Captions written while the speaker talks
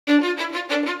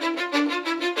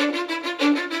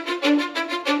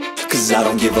Cause I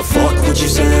don't give a fuck what you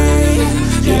say.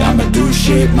 Yeah, I'ma do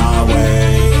shit my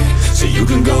way. So you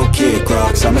can go kick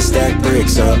rocks, I'ma stack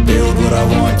bricks up, build what I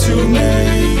want to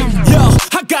make. Yo,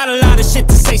 I got a lot of shit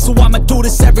to say, so I'ma do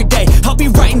this every day. I'll be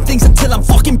writing things until I'm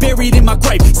fucking buried in my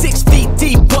grave. 6 feet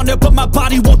deep under, but my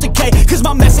body won't decay. Cause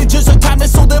my messages are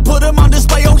timeless, so they'll put them on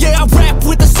display. Oh yeah, I rap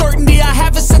with a certainty, I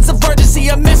have a sense of urgency.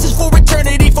 A message for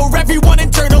eternity, for everyone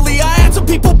internally. I had some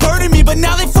people burning me, but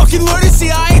now they fucking learn to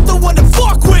see I ain't the one to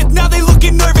fuck with, now they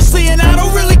looking nervously. And I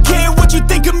don't really care what you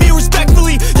think of me,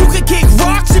 respectfully. You can kick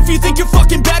rocks if you think you're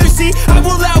fucking better, see. I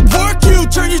will outwork you,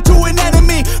 turn you to an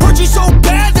enemy. Hurt you so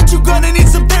bad that you're gonna need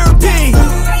some therapy.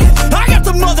 I got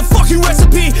the motherfucking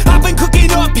recipe, I've been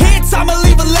cooking up hits, I'ma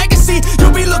leave a legacy.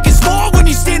 You'll be looking small when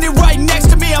you're standing right next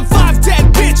to me. I'm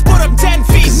 5'10", bitch, but I'm 10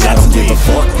 feet mentally. I don't give a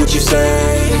fuck what you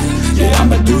say. Yeah,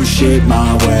 I'ma do shit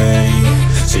my way.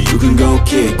 So you can go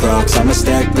kick rocks, I'ma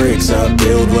stack bricks up,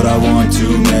 build what I want to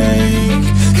make.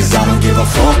 Cause I don't give a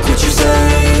fuck what you say.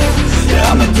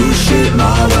 Yeah, I'ma do shit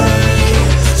my way.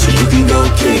 So you can go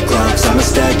kick rocks, I'ma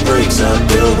stack bricks up,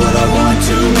 build what I want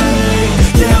to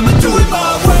make. Yeah, I'ma do it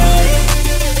my way.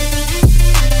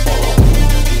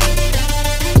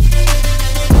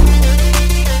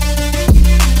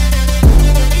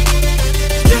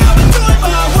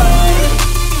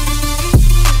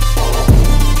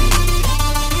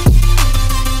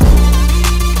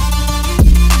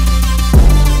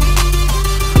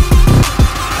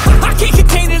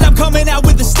 Coming out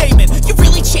with a statement. You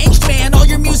really changed, man, all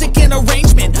your music and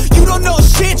arrangement. You don't know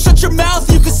shit, shut your mouth,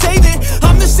 you can save it.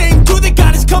 I'm the same dude that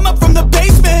got his come up from the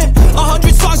basement.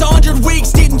 100 songs, 100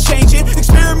 weeks, didn't change it.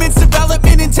 Experiments,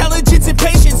 development, intelligence, and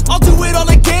patience. I'll do it all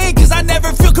again, cause I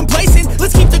never feel complacent.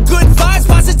 Let's keep the good vibes,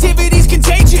 positivity's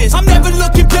contagious. I'm never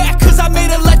looking back, cause I made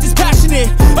a life that's passionate.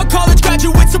 A college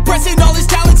graduate suppressing all his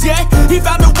talents, yeah. He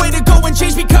found a way to go and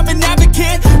change, become an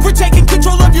advocate. For taking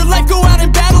control of your life, go out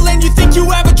and battle. And you think you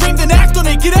have a dream, then act on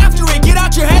it, get after it. Get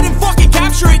out your head and fucking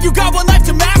capture it. You got one life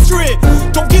to master it.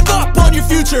 Don't give up on your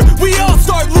future, we all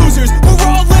start losers. We're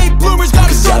all late bloomers,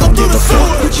 gotta struggle through the sewer. I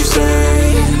don't give a fuck what you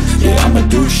say. Yeah, I'ma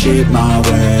do shit my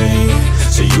way.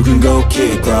 So you can go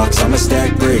kick rocks, I'ma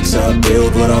stack bricks up,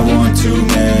 build what I want to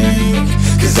make.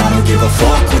 Cause I don't give a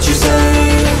fuck what you say.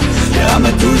 Yeah,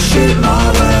 I'ma do shit my